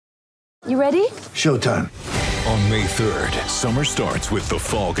You ready? Showtime. On May 3rd, summer starts with The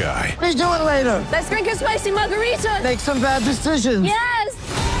Fall Guy. Let's do it later. Let's drink a spicy margarita. Make some bad decisions.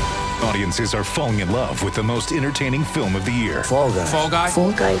 Yes! Audiences are falling in love with the most entertaining film of the year. Fall Guy. Fall Guy?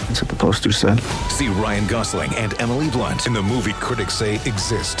 Fall Guy. That's what the poster said. See Ryan Gosling and Emily Blunt in the movie critics say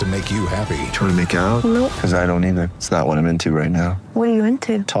exists to make you happy. Trying to make it out? Nope. Because I don't either. It's not what I'm into right now. What are you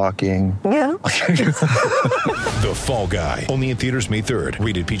into? Talking. Yeah. The Fall Guy. Only in theaters May 3rd.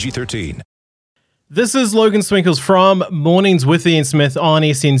 Rated PG-13. This is Logan Swinkles from Mornings with Ian Smith on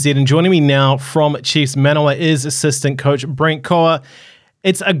SNZ, and joining me now from Chiefs Manawa is assistant coach Brent Kaua.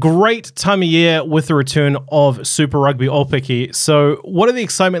 It's a great time of year with the return of Super Rugby Aupiki. So what are the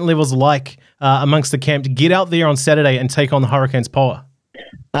excitement levels like amongst the camp to get out there on Saturday and take on the Hurricanes Poa?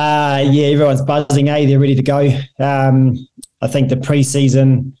 Yeah, everyone's buzzing, They're ready to go. I think the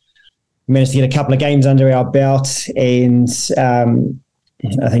pre-season managed to get a couple of games under our belt, and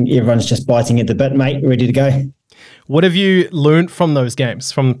I think everyone's just biting at the bit, mate, ready to go. What have you learned from those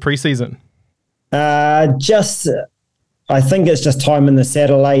games, from pre-season? I think it's just time in the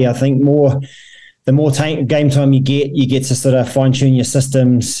saddle. I think the more game time you get to sort of fine-tune your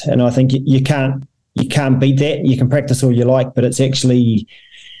systems, and I think you can't beat that. You can practice all you like, but it's actually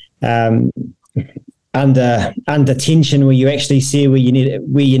under tension where you actually see where you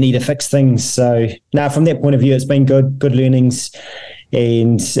need to fix things. So now, from that point of view, it's been good learnings,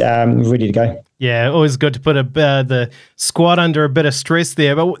 and ready to go. Yeah, always good to put the squad under a bit of stress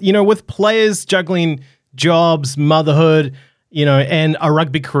there. But, with players juggling jobs, motherhood, and a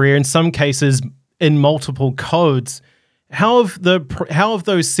rugby career, in some cases in multiple codes, how have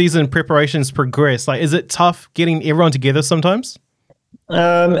those season preparations progressed? Like, is it tough getting everyone together sometimes?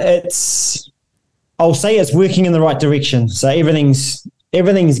 I'll say it's working in the right direction. So everything's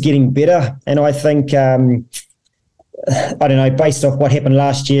getting better, and I think I don't know, based off what happened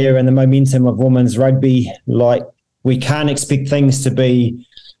last year and the momentum of women's rugby, like, we can't expect things to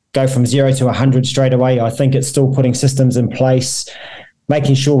go from 0 to 100 straight away. I think it's still putting systems in place,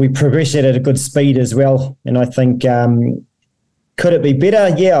 making sure we progress it at a good speed as well. And I think, could it be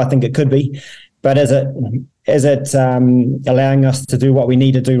better? Yeah, I think it could be. But is it allowing us to do what we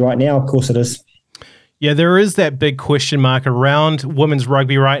need to do right now? Of course it is. Yeah, there is that big question mark around women's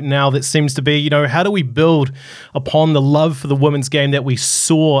rugby right now that seems to be, how do we build upon the love for the women's game that we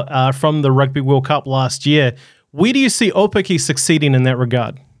saw from the Rugby World Cup last year? Where do you see Aupiki succeeding in that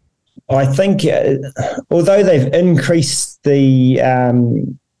regard? I think although they've increased the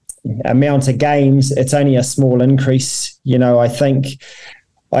amount of games, it's only a small increase. I think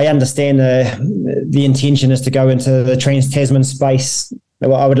I understand the intention is to go into the Trans-Tasman space.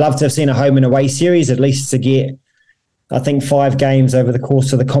 I would love to have seen a home and away series, at least to get, I think, 5 games over the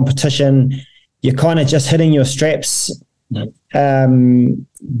course of the competition. You're kind of just hitting your straps, and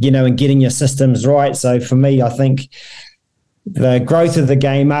getting your systems right. So for me, I think the growth of the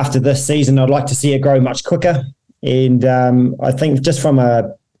game after this season, I'd like to see it grow much quicker. And I think just from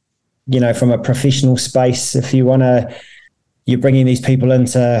a professional space, if you're bringing these people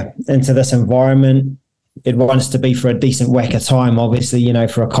into this environment, it wants to be for a decent whack of time, obviously,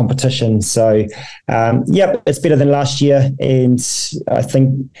 for a competition. So, it's better than last year. And I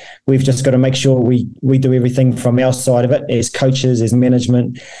think we've just got to make sure we do everything from our side of it as coaches, as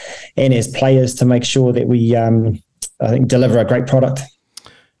management, and as players to make sure that we, I think, deliver a great product.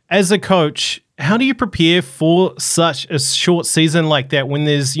 As a coach, how do you prepare for such a short season like that when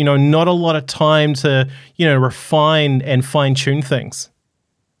there's, not a lot of time to, refine and fine-tune things?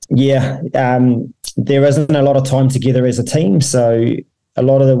 Yeah, there isn't a lot of time together as a team, so a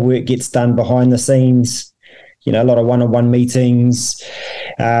lot of the work gets done behind the scenes, a lot of one-on-one meetings.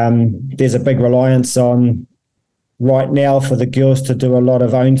 There's a big reliance on, right now, for the girls to do a lot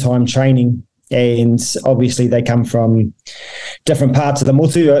of own time training, and obviously they come from different parts of the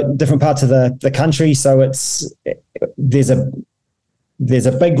motu, different parts of the country, so there's a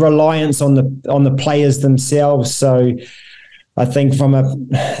big reliance on the players themselves. So I think from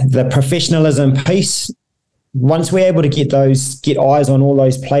the professionalism piece, once we're able to get eyes on all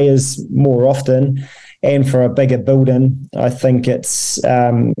those players more often, and for a bigger build-in, I think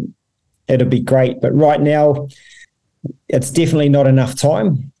it'll be great. But right now, it's definitely not enough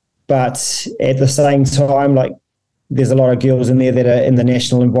time. But at the same time, like, there's a lot of girls in there that are in the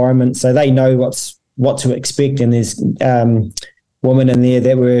national environment, so they know what to expect. And there's women in there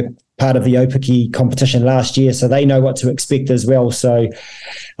that were part of the Aupiki competition last year, so they know what to expect as well. So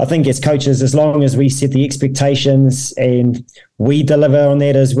I think as coaches, as long as we set the expectations and we deliver on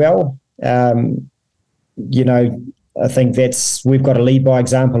that as well, I think we've got to lead by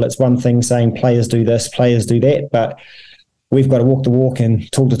example. It's one thing saying players do this, players do that, but we've got to walk the walk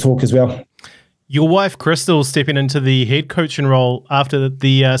and talk the talk as well. Your wife, Crystal, stepping into the head coaching role after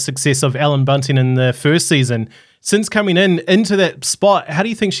the success of Alan Bunting in the first season. Since coming into that spot, how do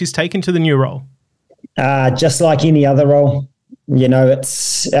you think she's taken to the new role? Just like any other role,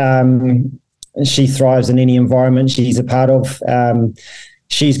 it's she thrives in any environment she's a part of.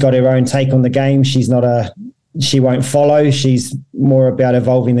 She's got her own take on the game. She won't follow. She's more about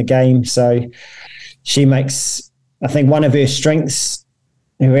evolving the game. So she makes, I think, one of her strengths,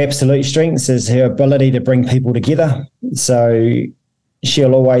 her absolute strengths, is her ability to bring people together. So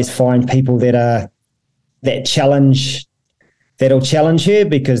she'll always find people that'll challenge her,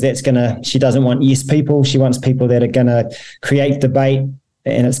 because she doesn't want yes people. She wants people that are going to create debate,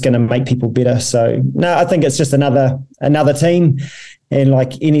 and it's going to make people better. So no, I think it's just another team, and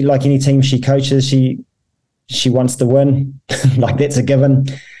like any team she coaches, she wants to win. Like, that's a given.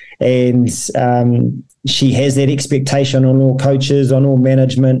 And she has that expectation on all coaches, on all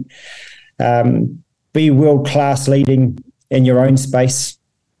management. Be world-class leading in your own space.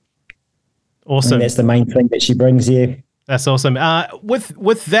 Awesome. And that's the main thing that she brings here. That's awesome.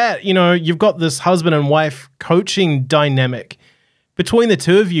 With that, you've got this husband and wife coaching dynamic. Between the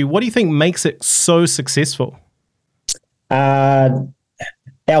two of you, what do you think makes it so successful?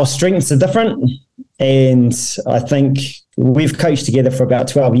 Our strengths are different, and I think we've coached together for about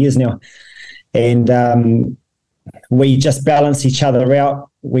 12 years now, and we just balance each other out.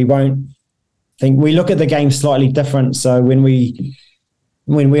 We look at the game slightly different. So when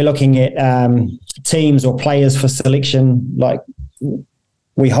we're looking at teams or players for selection, like,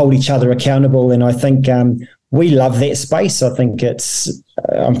 we hold each other accountable, and I think we love that space. I think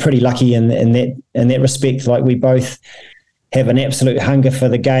I'm pretty lucky in that respect. Like, we both have an absolute hunger for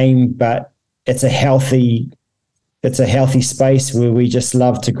the game, but it's a healthy space where we just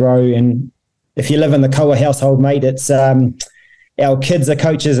love to grow. And if you live in the Kaua household, mate, it's our kids are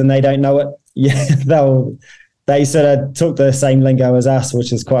coaches and they don't know it. Yeah, they sort of talk the same lingo as us,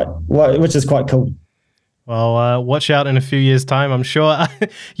 which is quite cool. Well, watch out in a few years' time, I'm sure.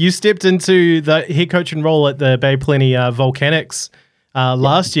 You stepped into the head coaching role at the Bay Plenty Volcanics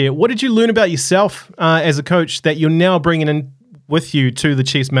last year. What did you learn about yourself as a coach that you're now bringing in with you to the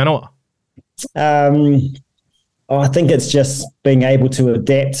Chiefs Manawa? I think it's just being able to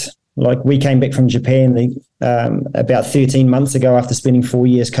adapt. Like, we came back from Japan about 13 months ago after spending 4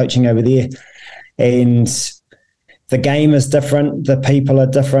 years coaching over there. And the game is different, the people are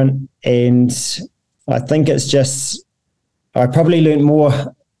different, and I think it's just, I probably learned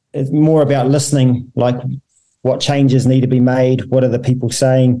more about listening, like what changes need to be made, what are the people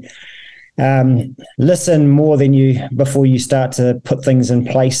saying. Listen more than before you start to put things in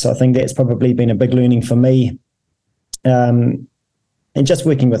place. I think that's probably been a big learning for me. And just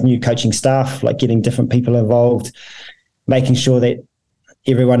working with new coaching staff, like getting different people involved, making sure that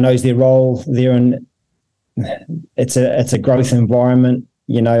everyone knows their role. It's a growth environment.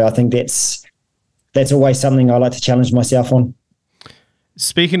 I think that's always something I like to challenge myself on.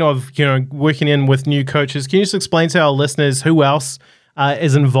 Speaking of, working in with new coaches, can you just explain to our listeners who else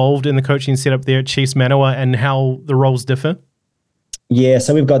is involved in the coaching setup there at Chiefs Manawa and how the roles differ? Yeah,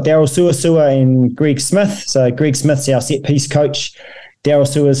 so we've got Daryl Suasua and Greg Smith. So Greg Smith's our set piece coach. Daryl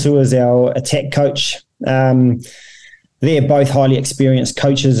Suasua is our attack coach. They're both highly experienced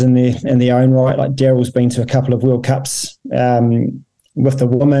coaches in their own right. Like, Daryl's been to a couple of World Cups with the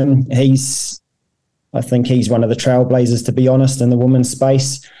women. I think he's one of the trailblazers, to be honest, in the women's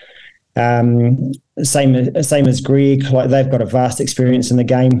space. Same as Greg. Like, they've got a vast experience in the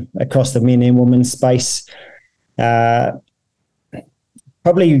game across the men and women's space.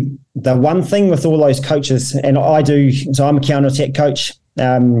 Probably the one thing with all those coaches, and so I'm a counter-attack coach,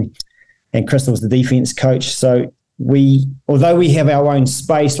 and Crystal's the defense coach. So although we have our own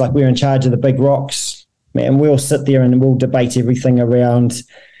space, like, we're in charge of the big rocks, man, we'll sit there and we'll debate everything around,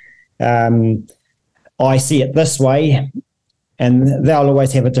 I see it this way, and they'll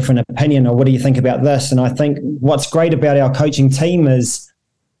always have a different opinion, or what do you think about this? And I think what's great about our coaching team is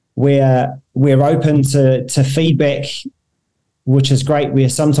we're open to feedback, which is great. Where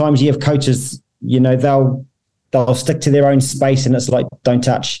sometimes you have coaches, they'll stick to their own space, and it's like, don't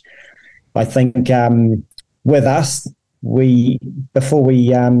touch. I think with us, I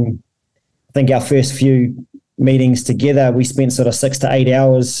think our first few meetings together, we spent sort of 6 to 8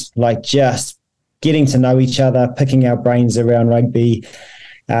 hours, like, just getting to know each other, picking our brains around rugby.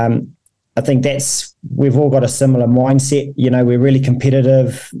 I think we've all got a similar mindset. We're really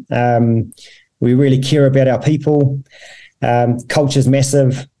competitive. We really care about our people. Culture's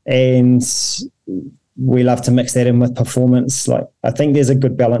massive, and we love to mix that in with performance. Like, I think there's a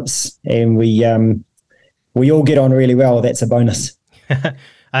good balance, and we we all get on really well. That's a bonus.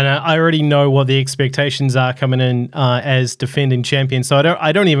 And I already know what the expectations are coming in as defending champion, so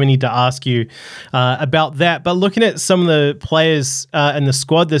I don't even need to ask you about that. But looking at some of the players in the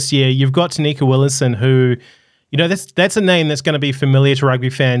squad this year, you've got Tanika Willinson, who, that's a name that's going to be familiar to rugby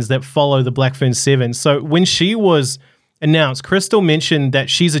fans that follow the Blackfern Sevens. So when she was announced, Crystal mentioned that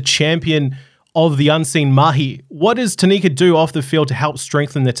she's a champion of the unseen mahi. What does Tanika do off the field to help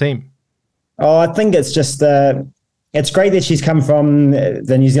strengthen the team? Oh, I think it's just it's great that she's come from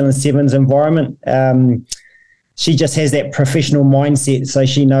the New Zealand Sevens environment. She just has that professional mindset, so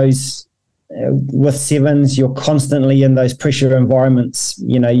she knows with Sevens you're constantly in those pressure environments.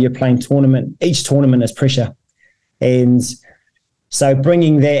 You're playing tournament. Each tournament is pressure, and so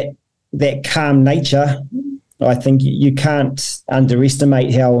bringing that calm nature, I think you can't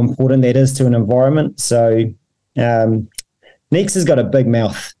underestimate how important that is to an environment. So Nex has got a big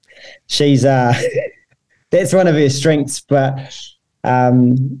mouth. She's that's one of her strengths, but I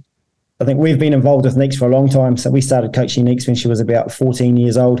think we've been involved with Nex for a long time. So we started coaching Nex when she was about 14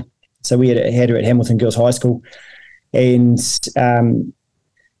 years old. So we had her at Hamilton Girls High School, and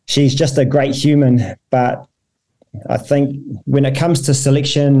she's just a great human. But I think when it comes to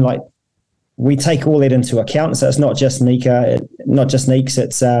selection, like, we take all that into account. So it's not just Nex.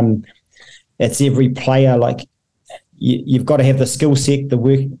 It's every player. Like, you've got to have the skill set,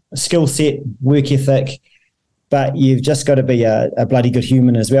 work ethic, but you've just got to be a bloody good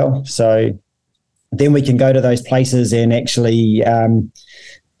human as well. So then we can go to those places and actually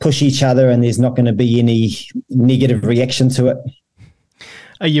push each other, and there's not going to be any negative reaction to it.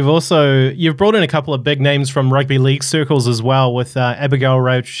 You've brought in a couple of big names from rugby league circles as well, with Abigail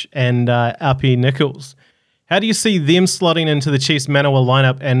Roach and Api Nichols. How do you see them slotting into the Chiefs Manawa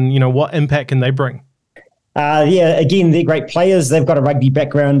lineup, and what impact can they bring? Again, they're great players. They've got a rugby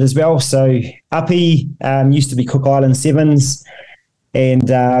background as well. So Api used to be Cook Island Sevens,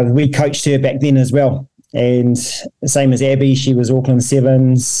 and we coached her back then as well. And same as Abby, she was Auckland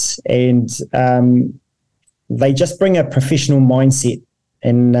Sevens, and they just bring a professional mindset.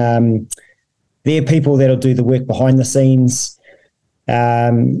 And they're people that'll do the work behind the scenes.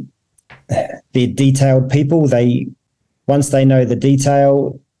 They're detailed people. Once they know the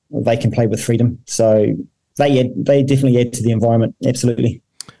detail, they can play with freedom. So they definitely add to the environment. Absolutely.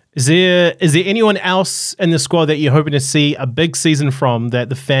 Is there anyone else in the squad that you're hoping to see a big season from that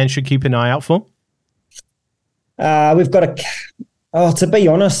the fans should keep an eye out for? We've got to be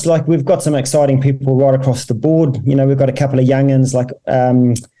honest, like, we've got some exciting people right across the board. We've got a couple of young'uns like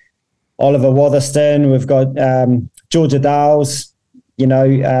Oliver Watherston. We've got Georgia Dales.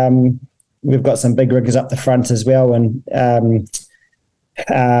 We've got some big riggers up the front as well, and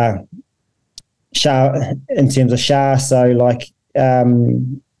Shah, in terms of Shah. So,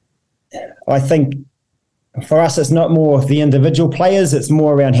 I think for us, it's not more of the individual players. It's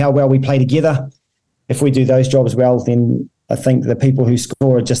more around how well we play together. If we do those jobs well, then I think the people who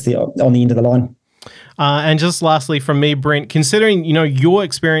score are just on the end of the line. And just lastly from me, Brent, considering your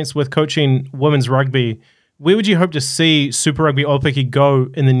experience with coaching women's rugby, where would you hope to see Super Rugby Aupiki go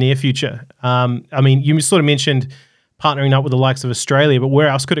in the near future? You sort of mentioned partnering up with the likes of Australia, but where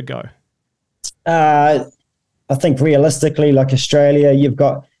else could it go? I think realistically, like Australia, you've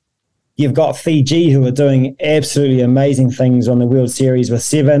got Fiji, who are doing absolutely amazing things on the World Series with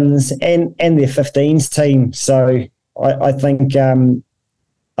Sevens and their 15s team. So I think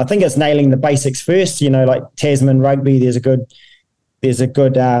it's nailing the basics first. Like Tasman Rugby, there's a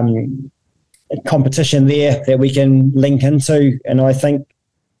good competition there that we can link into, and I think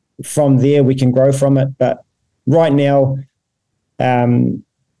from there we can grow from it. But right now,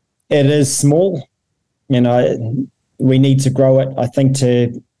 it is small. We need to grow it, I think,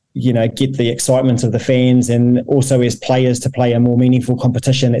 to get the excitement of the fans, and also as players to play a more meaningful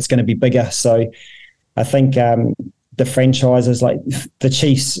competition that's going to be bigger. So I think the franchises like the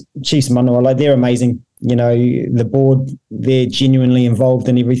Chiefs Manawa, like, they're amazing. The board, they're genuinely involved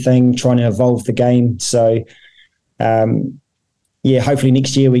in everything, trying to evolve the game. So hopefully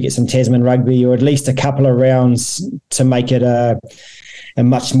next year we get some Tasman Rugby, or at least a couple of rounds to make it a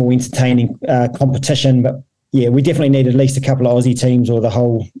much more entertaining competition. But yeah, we definitely need at least a couple of Aussie teams, or the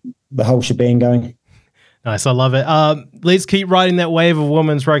whole shebang going. Nice, I love it. Let's keep riding that wave of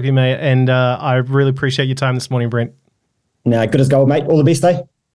women's rugby, mate. And I really appreciate your time this morning, Brent. No, good as gold, mate. All the best, eh?